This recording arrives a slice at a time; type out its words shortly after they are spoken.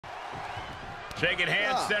Shaking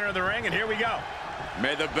hands, center of the ring, and here we go.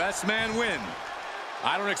 May the best man win.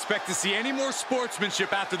 I don't expect to see any more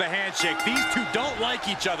sportsmanship after the handshake. These two don't like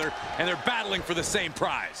each other, and they're battling for the same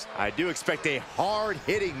prize. I do expect a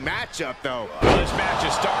hard-hitting matchup, though. Well, this match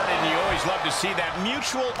has started, and you always love to see that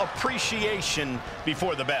mutual appreciation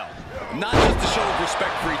before the bell. Not just a show of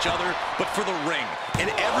respect for each other, but for the ring and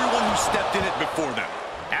everyone who stepped in it before them.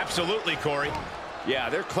 Absolutely, Corey. Yeah,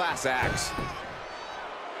 they're class acts.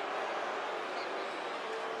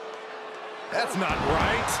 That's not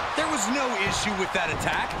right. There was no issue with that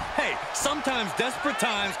attack. Hey, sometimes desperate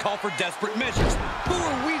times call for desperate measures. Who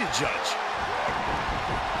are we to judge?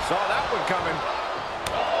 Saw that one coming.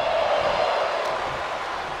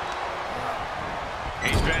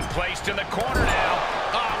 He's been placed in the corner now.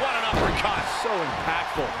 Oh, what an uppercut. So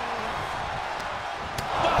impactful.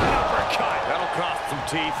 What an uppercut. That'll cost some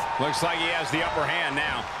teeth. Looks like he has the upper hand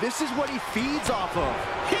now. This is what he feeds off of.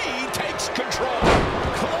 He takes control.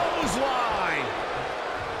 Clothesline.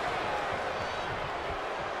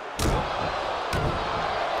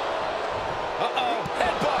 Uh-oh,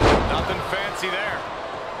 headbutt. Nothing fancy there.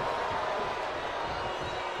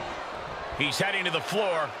 He's heading to the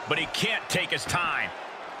floor, but he can't take his time.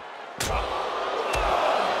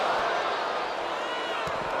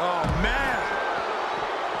 Oh, man.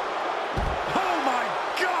 Oh, my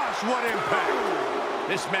gosh, what impact.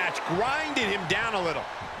 This match grinded him down a little.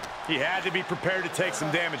 He had to be prepared to take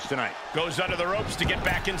some damage tonight. Goes under the ropes to get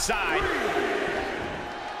back inside.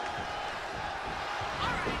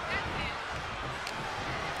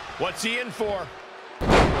 What's he in for?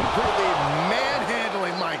 Completely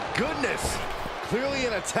manhandling, my goodness. Clearly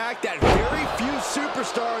an attack that very few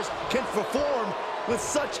superstars can perform with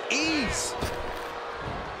such ease.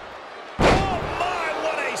 Oh my,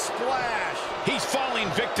 what a splash! He's falling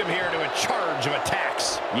victim here to a charge of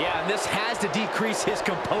attacks. Yeah, and this has to decrease his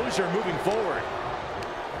composure moving forward.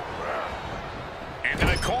 Into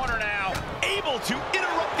the corner now, able to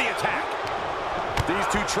interrupt the attack. These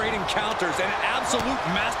two trading counters, an absolute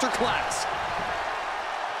masterclass.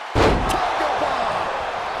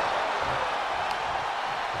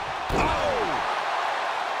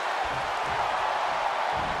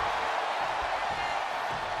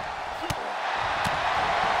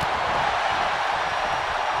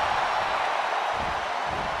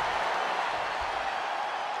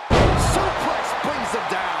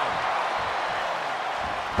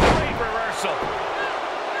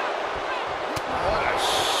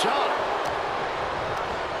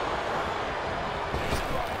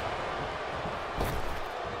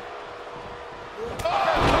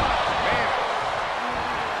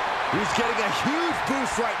 He's getting a huge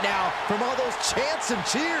boost right now from all those chants and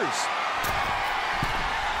cheers.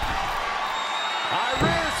 High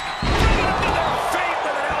risk. Their fate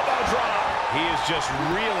with an elbow drop. He is just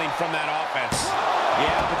reeling from that offense.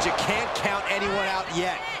 Yeah, but you can't count anyone out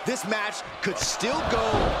yet. This match could still go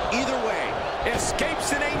either way.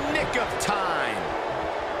 Escapes in a nick of time.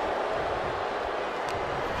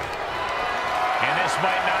 And this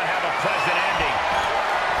might not have a pleasant ending.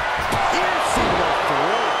 Piercing the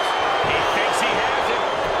throat. He thinks he has it.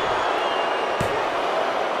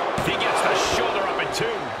 He gets the shoulder up at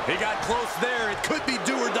two. He got close there. It could be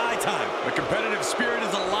do or die time. The competitive spirit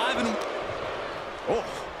is alive and... Oh,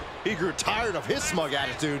 he grew tired of his smug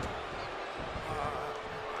attitude.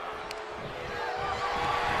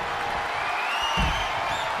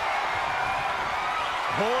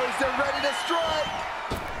 Boys, they're ready to strike.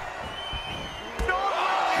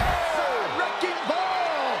 Wrecking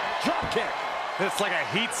ball. Drop kick. It's like a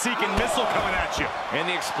heat-seeking missile coming at you. And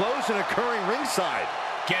the explosion occurring ringside.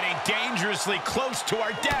 Getting dangerously close to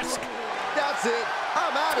our desk. That's it.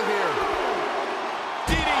 I'm out of here.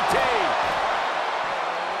 DDT.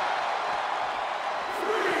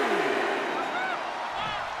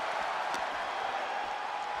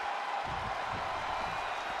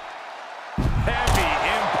 Heavy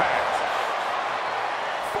impact.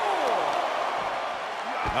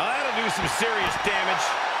 That'll do some serious damage.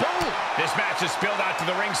 Boom. This match has spilled out to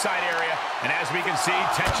the ringside area, and as we can see,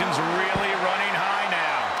 tension's really running high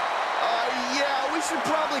now. Yeah, we should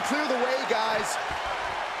probably clear the way, guys.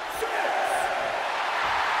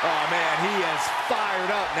 Oh, man, he is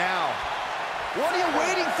fired up now. What are you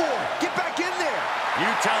waiting for? Get back in there. You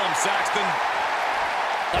tell him, Saxton.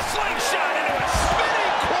 A slingshot into a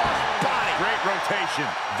spinning cross body. Great rotation.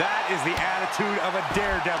 That is the attitude of a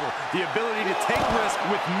daredevil. The ability to take risk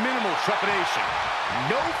with minimal trepidation.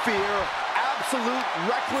 No fear, absolute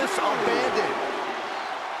reckless abandon.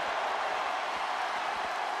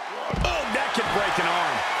 Oh, that can break an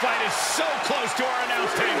arm. Fight is so close to our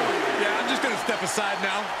announce table. Yeah, I'm just going to step aside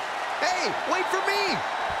now. Hey, wait for me.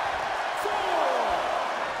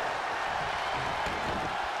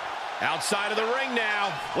 Outside of the ring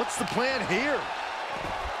now. What's the plan here?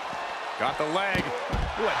 Got the leg.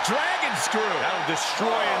 Ooh, a dragon screw. That'll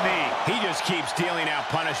destroy a knee. He just keeps dealing out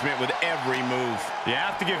punishment with every move. You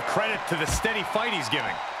have to give credit to the steady fight he's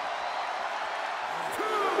giving.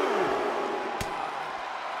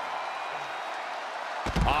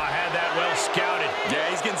 Had that well scouted.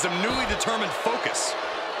 Yeah, he's getting some newly determined focus.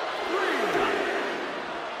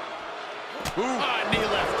 Ooh. Knee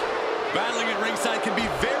lift. Battling at ringside can be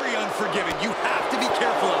very unforgiving. You have to be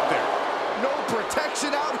careful out there. No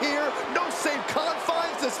protection out here. No safe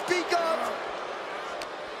confines to speak of.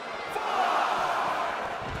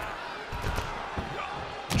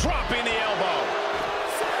 Dropping the elbow.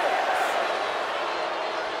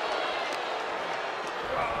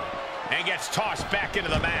 And gets tossed back into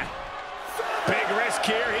the mat. Big risk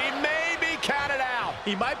here. He may be counted out.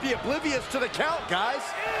 He might be oblivious to the count, guys.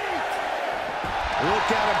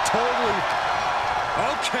 Look at him totally.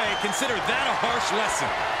 Okay, consider that a harsh lesson.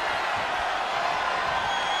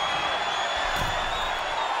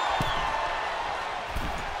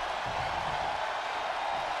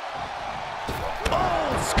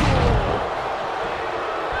 Old school.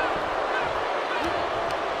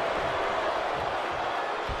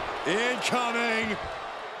 Incoming.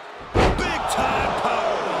 Big time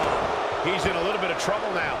powerbomb. He's in a little bit of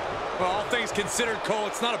trouble now. Well, all things considered, Cole,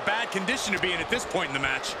 it's not a bad condition to be in at this point in the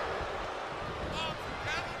match.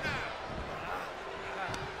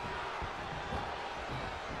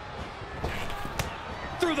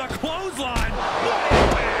 Through the clothesline. What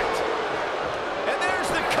impact! And there's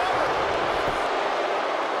the cover.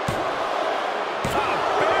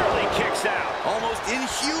 Barely kicks out. Almost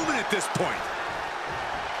inhuman at this point.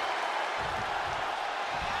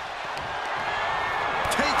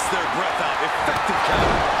 Takes their breath out. Effective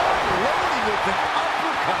counter. Loading with an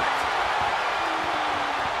uppercut.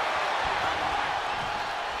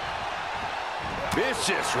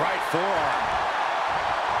 Vicious right forearm.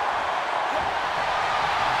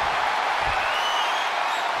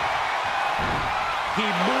 He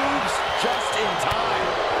moves just in time.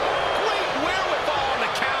 Great wherewithal on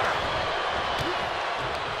the counter.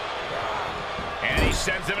 And he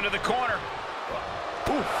sends him into the corner.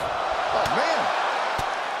 Oof. Oh, man.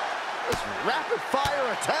 This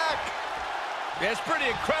rapid-fire attack. Yeah, it's pretty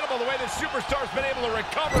incredible the way the superstar's been able to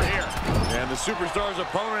recover here. And the superstar's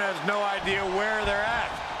opponent has no idea where they're at.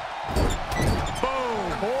 Boom.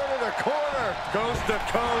 Corner to corner. Coast to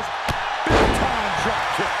coast. Big time drop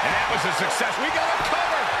kick. And that was a success. We got a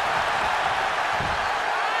cover.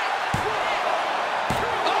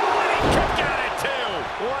 Oh, and he kicked out at two.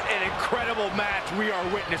 What an incredible match we are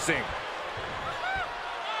witnessing.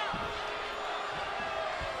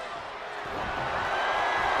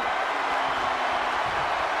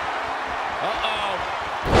 Uh-oh.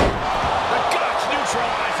 The Gotch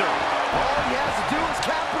neutralizer. All he has to do is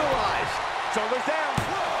capitalize. Shoulders down.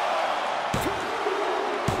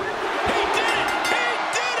 He did it! He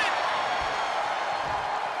did it!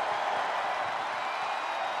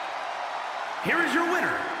 Here is your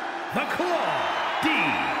winner, the Claudio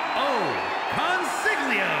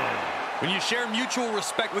Castagnoli. When you share mutual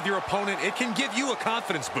respect with your opponent, it can give you a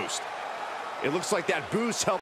confidence boost. It looks like that boost helped.